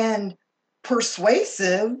and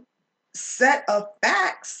persuasive set of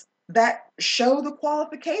facts that show the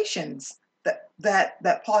qualifications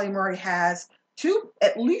that Pauli Murray has to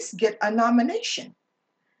at least get a nomination.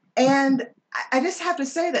 And I just have to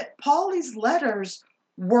say that Pauli's letters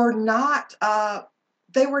were not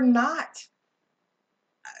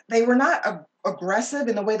aggressive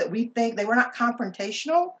in the way that we think. They were not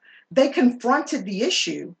confrontational. They confronted the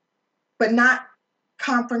issue, but not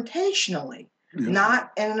confrontationally,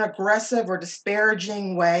 not in an aggressive or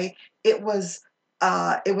disparaging way. It was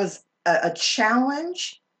a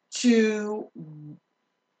challenge to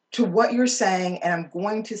what you're saying, and I'm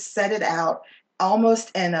going to set it out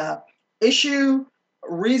almost in a issue,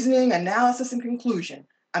 reasoning, analysis, and conclusion.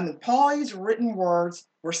 I mean, Pauli's written words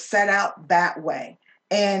were set out that way.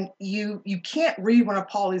 And you can't read one of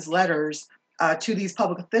Pauli's letters to these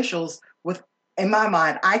public officials in my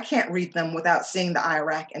mind, I can't read them without seeing the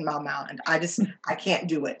Iraq in my mind. I can't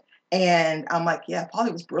do it. And I'm like, yeah,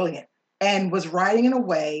 Pauli was brilliant and was writing in a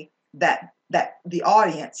way that the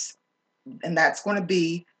audience, and that's going to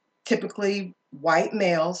be typically white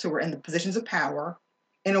males who are in the positions of power,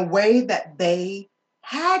 in a way that they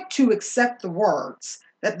had to accept the words,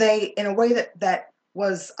 that they, in a way that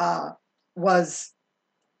was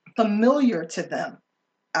familiar to them.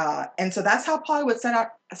 And so that's how Pauli would set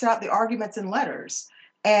out the arguments in letters.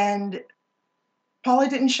 And Pauli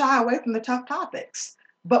didn't shy away from the tough topics,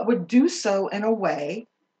 but would do so in a way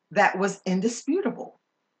that was indisputable.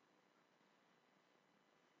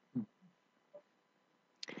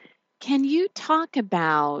 Can you talk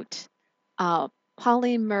about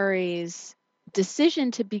Pauli Murray's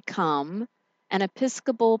decision to become an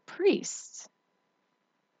Episcopal priest?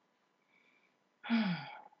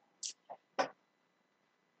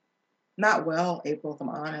 Not well, April, if I'm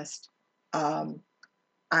honest.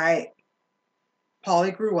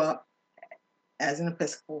 Pauli grew up as an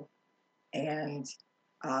Episcopal and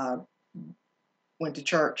went to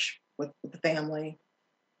church with the family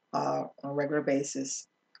on a regular basis.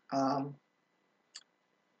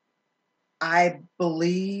 I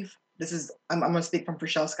believe I'm going to speak from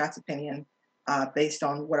Frachele Scott's opinion based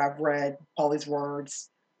on what I've read, Pauli's words,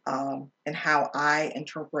 and how I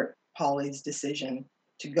interpret Pauli's decision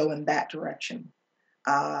to go in that direction.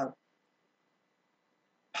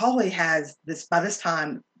 Pauli has this, by this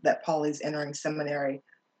time that Pauli's entering seminary,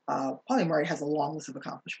 Pauli Murray has a long list of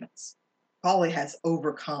accomplishments. Pauli has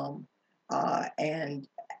overcome and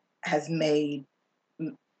has made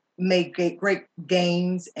great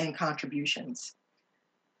gains and contributions.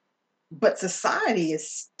 But society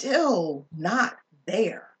is still not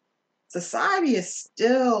there. Society is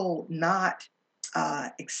still not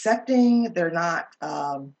accepting. They're not,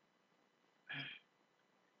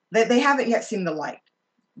 they haven't yet seen the light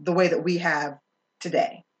the way that we have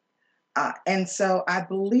today. And so I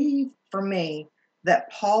believe, for me,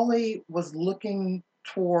 that Pauli was looking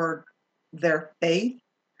toward their faith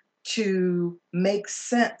to make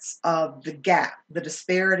sense of the gap, the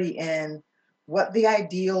disparity in what the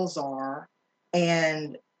ideals are,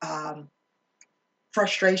 and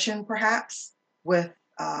frustration perhaps with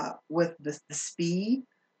the speed,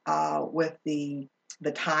 with the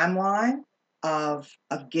timeline of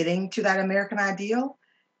getting to that American ideal.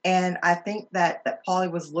 And I think that Pauli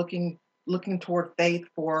was looking toward faith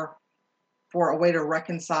for a way to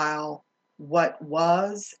reconcile what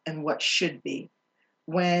was and what should be.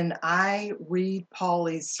 When I read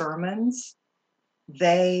Pauli's sermons,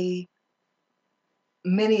 many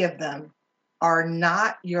of them are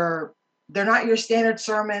not your standard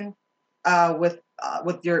sermon with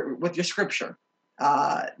your scripture.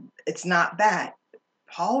 It's not that.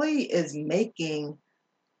 Pauli is making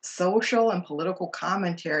social and political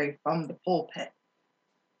commentary from the pulpit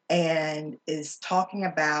and is talking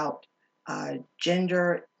about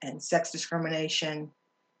gender and sex discrimination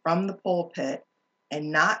from the pulpit, and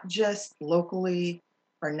not just locally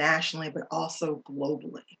or nationally, but also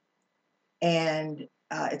globally. And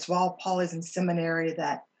it's while Pauli's in seminary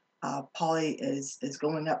that Pauli is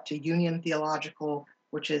going up to Union Theological,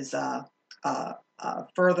 which is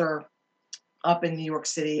further up in New York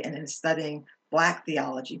City, and is studying Black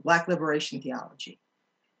theology, Black liberation theology.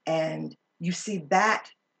 And you see that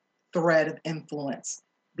thread of influence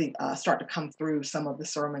start to come through some of the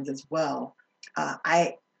sermons as well.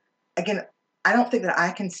 I don't think that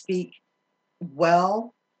I can speak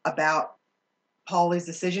well about Pauli's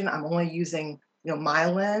decision. I'm only using my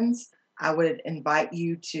lens. I would invite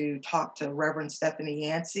you to talk to Reverend Stephanie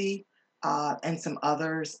Yancey and some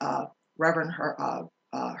others, Reverend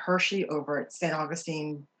Hershey over at St.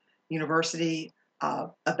 Augustine University,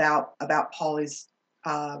 about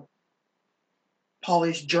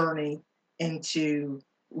Pauli's journey into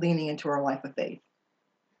leaning into her life of faith.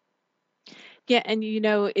 Yeah, and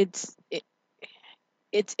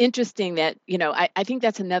it's interesting that I think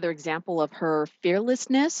that's another example of her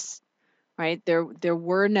fearlessness. Right. There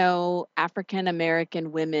were no African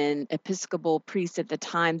American women Episcopal priests at the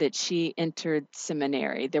time that she entered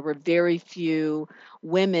seminary. There were very few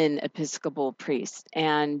women Episcopal priests.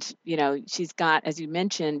 And, she's got, as you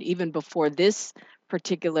mentioned, even before this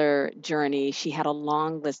particular journey, she had a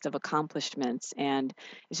long list of accomplishments. And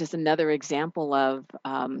it's just another example of,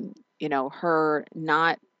 her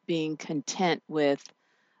not being content with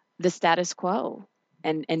the status quo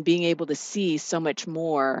and being able to see so much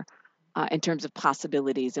more in terms of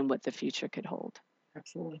possibilities and what the future could hold.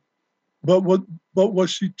 Absolutely. But was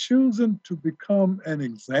she choosing to become an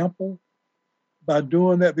example by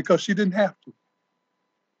doing that because she didn't have to?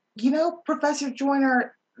 Professor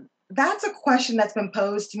Joyner, that's a question that's been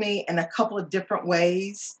posed to me in a couple of different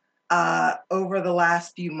ways over the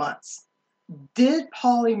last few months. Did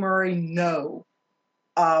Pauli Murray know?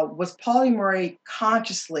 Was Pauli Murray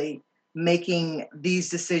consciously making these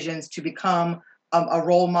decisions to become a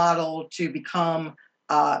role model, to become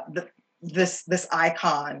this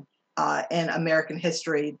icon in American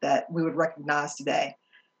history that we would recognize today?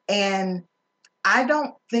 And I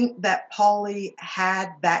don't think that Pauli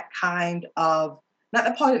had that kind of, not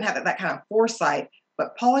that Pauli didn't have that kind of foresight,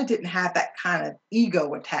 but Pauli didn't have that kind of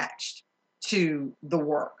ego attached to the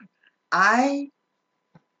work. I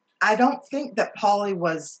don't think that Pauli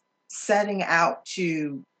was setting out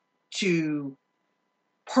to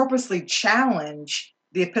purposely challenge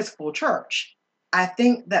the Episcopal Church. I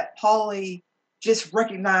think that Pauli just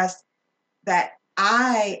recognized that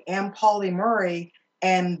I am Pauli Murray,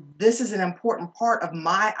 and this is an important part of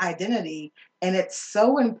my identity, and it's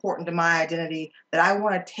so important to my identity that I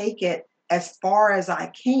want to take it as far as I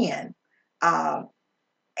can.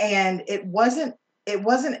 And it wasn't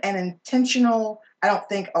an intentional, I don't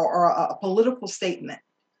think, or a political statement.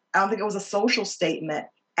 I don't think it was a social statement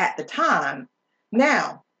at the time.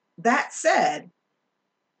 Now, that said,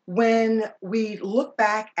 when we look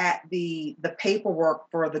back at the paperwork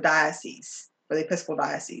for the diocese, for the Episcopal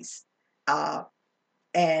diocese,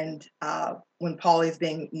 and when Pauli is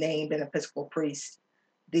being named an Episcopal priest,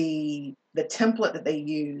 the template that they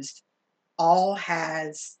used all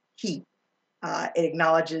has he. It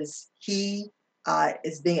acknowledges he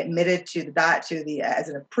is being admitted to the as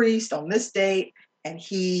a priest on this date, and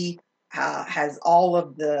he has all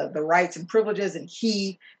of the rights and privileges,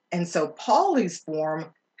 and so Pauli's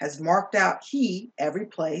form has marked out he every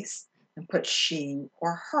place and put she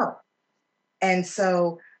or her. And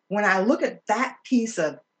so when I look at that piece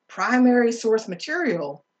of primary source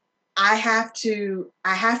material, I have to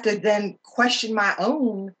then question my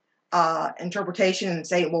own interpretation and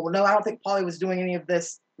say, well, no, I don't think Pauli was doing any of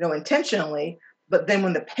this, intentionally. But then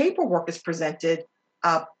when the paperwork is presented,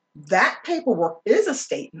 that paperwork is a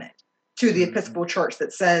statement to the Episcopal Church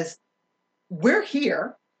that says, we're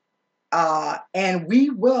here, and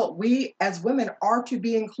we as women are to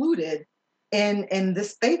be included in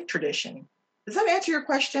this faith tradition. Does that answer your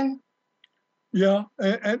question? Yeah,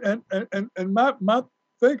 and my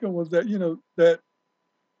thinking was that that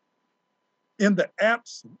in the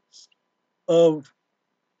absence of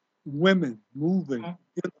women moving in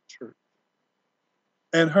the church,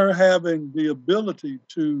 and her having the ability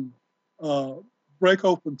to break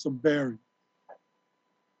open some barriers,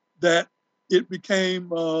 that it became,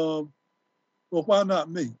 well, why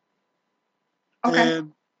not me? Okay.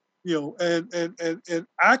 And and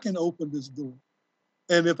I can open this door,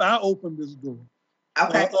 and if I open this door,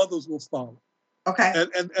 Okay. others will follow. Okay.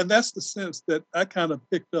 And that's the sense that I kind of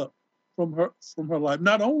picked up from her life,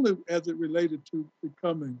 not only as it related to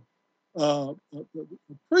becoming a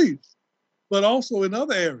priest, but also in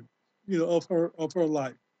other areas, of her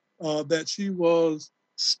life, that she was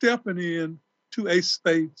stepping in to a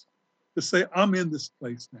space to say, I'm in this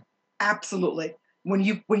place now. Absolutely. When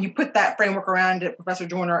you put that framework around it, Professor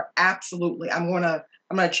Joyner, absolutely. I'm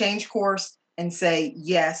gonna change course and say,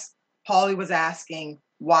 yes, Pauli was asking,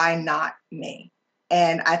 why not me?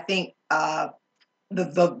 And I think the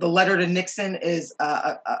letter to Nixon is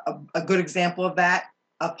a good example of that.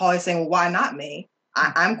 Pauli saying, well, why not me?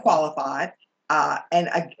 I'm qualified. And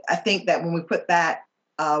I think that when we put that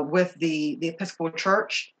with the Episcopal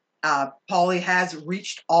Church, Pauli has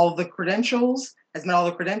reached all the credentials, has met all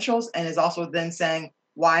the credentials, and is also then saying,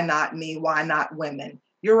 why not me? Why not women?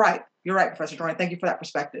 You're right, Professor Joyner. Thank you for that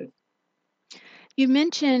perspective. You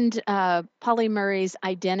mentioned Pauli Murray's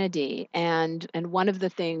identity, and one of the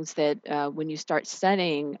things that when you start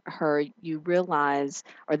studying her, you realize,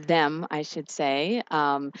 or them, I should say,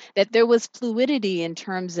 that there was fluidity in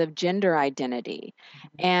terms of gender identity.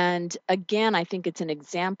 And again, I think it's an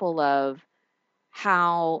example of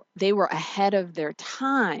how they were ahead of their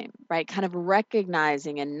time, right? Kind of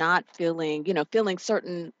recognizing and not feeling, feeling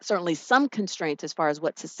certainly some constraints as far as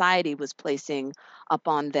what society was placing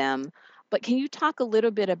upon them. But can you talk a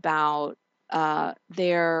little bit about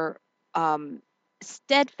their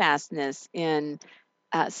steadfastness in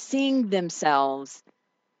seeing themselves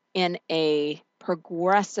in a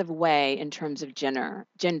progressive way in terms of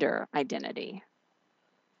gender identity?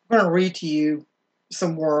 I'm going to read to you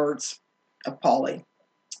some words of Pauli.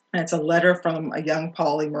 And it's a letter from a young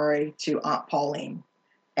Pauli Murray to Aunt Pauline.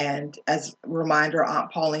 And as a reminder, Aunt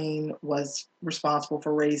Pauline was responsible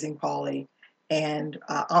for raising Pauli. And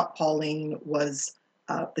Aunt Pauline was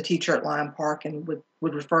the teacher at Lyon Park and would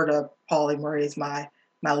refer to Pauli Murray as my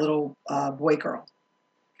little boy girl.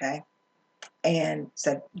 Okay. and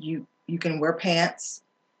said, you can wear pants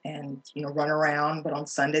and, run around, but on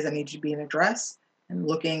Sundays I need you to be in a dress and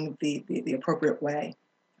looking the appropriate way.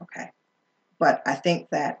 Okay. But I think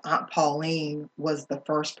that Aunt Pauline was the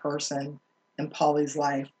first person in Pauli's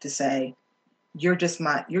life to say, you're just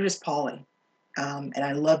Pauli, and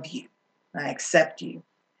I love you, and I accept you.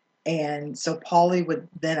 And so Pauli would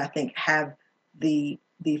then, I think, have the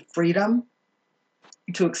freedom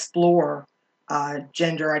to explore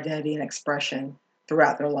gender identity and expression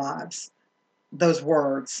throughout their lives. Those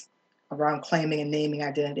words around claiming and naming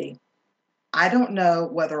identity. I don't know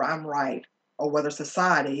whether I'm right or whether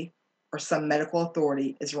society or some medical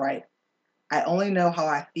authority is right. I only know how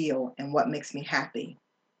I feel and what makes me happy.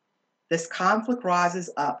 This conflict rises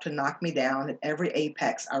up to knock me down at every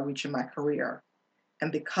apex I reach in my career.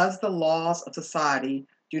 And because the laws of society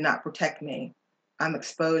do not protect me, I'm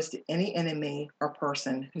exposed to any enemy or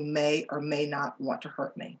person who may or may not want to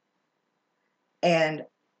hurt me. And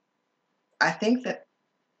I think that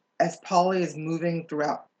as Pauli is moving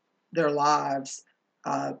throughout their lives,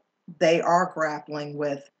 they are grappling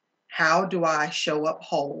with, how do I show up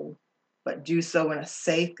whole, but do so in a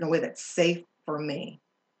way that's safe for me?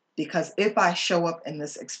 Because if I show up in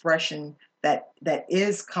this expression that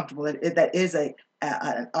is comfortable, that is an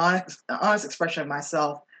honest expression of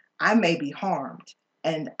myself, I may be harmed.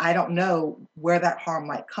 And I don't know where that harm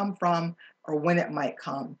might come from or when it might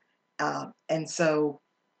come. And so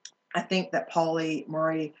I think that Pauli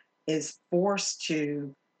Murray is forced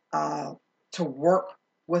to work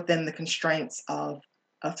within the constraints of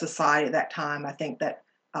society at that time. I think that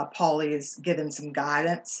Pauli is given some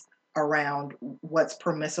guidance around what's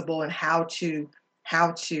permissible and how to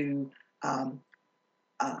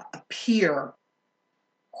appear,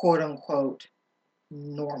 quote unquote,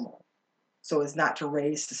 normal, so as not to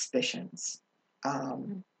raise suspicions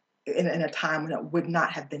in a time when it would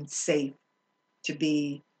not have been safe to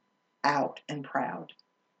be out and proud.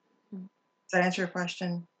 Does that answer your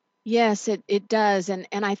question? Yes, it does. And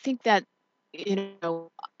I think that,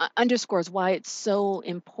 underscores why it's so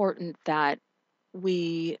important that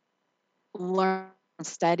we learn and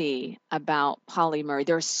study about Pauli Murray.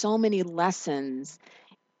 There are so many lessons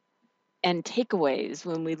and takeaways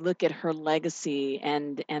when we look at her legacy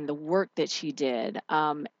and the work that she did.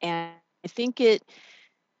 And I think it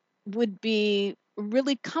would be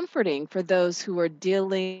really comforting for those who are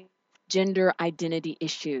dealing with gender identity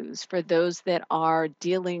issues, for those that are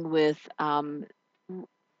dealing with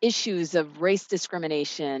issues of race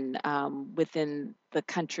discrimination within the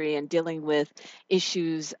country and dealing with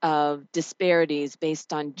issues of disparities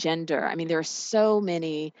based on gender. I mean, there are so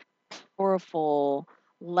many powerful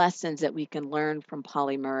lessons that we can learn from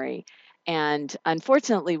Pauli Murray. And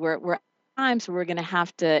unfortunately, we're at times where we're going to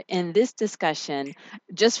have to end this discussion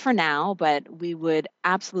just for now, but we would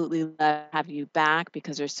absolutely love to have you back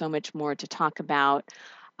because there's so much more to talk about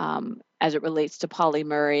as it relates to Pauli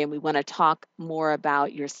Murray. And we want to talk more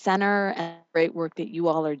about your center and the great work that you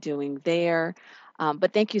all are doing there.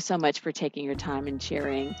 But thank you so much for taking your time and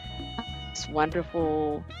sharing this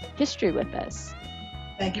wonderful history with us.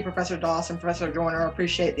 Thank you, Professor Dawson, Professor Joyner. I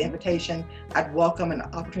appreciate the invitation. I'd welcome an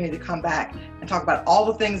opportunity to come back and talk about all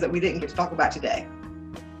the things that we didn't get to talk about today.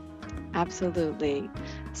 Absolutely.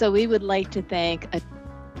 So we would like to thank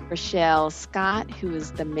Frachele Scott, who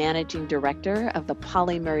is the Managing Director of the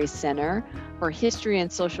Pauli Murray Center for History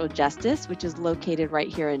and Social Justice, which is located right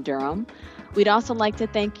here in Durham. We'd also like to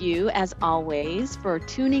thank you, as always, for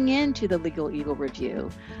tuning in to the Legal Eagle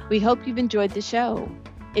Review. We hope you've enjoyed the show.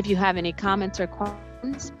 If you have any comments or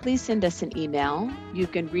questions, please send us an email. You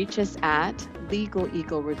can reach us at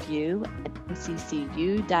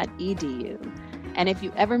legaleaglereview@nccu.edu. And if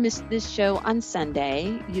you ever miss this show on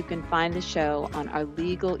Sunday, you can find the show on our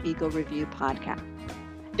Legal Eagle Review podcast.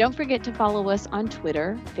 Don't forget to follow us on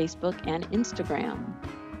Twitter, Facebook, and Instagram.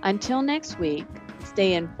 Until next week,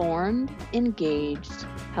 stay informed, engaged,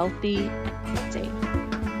 healthy, and safe.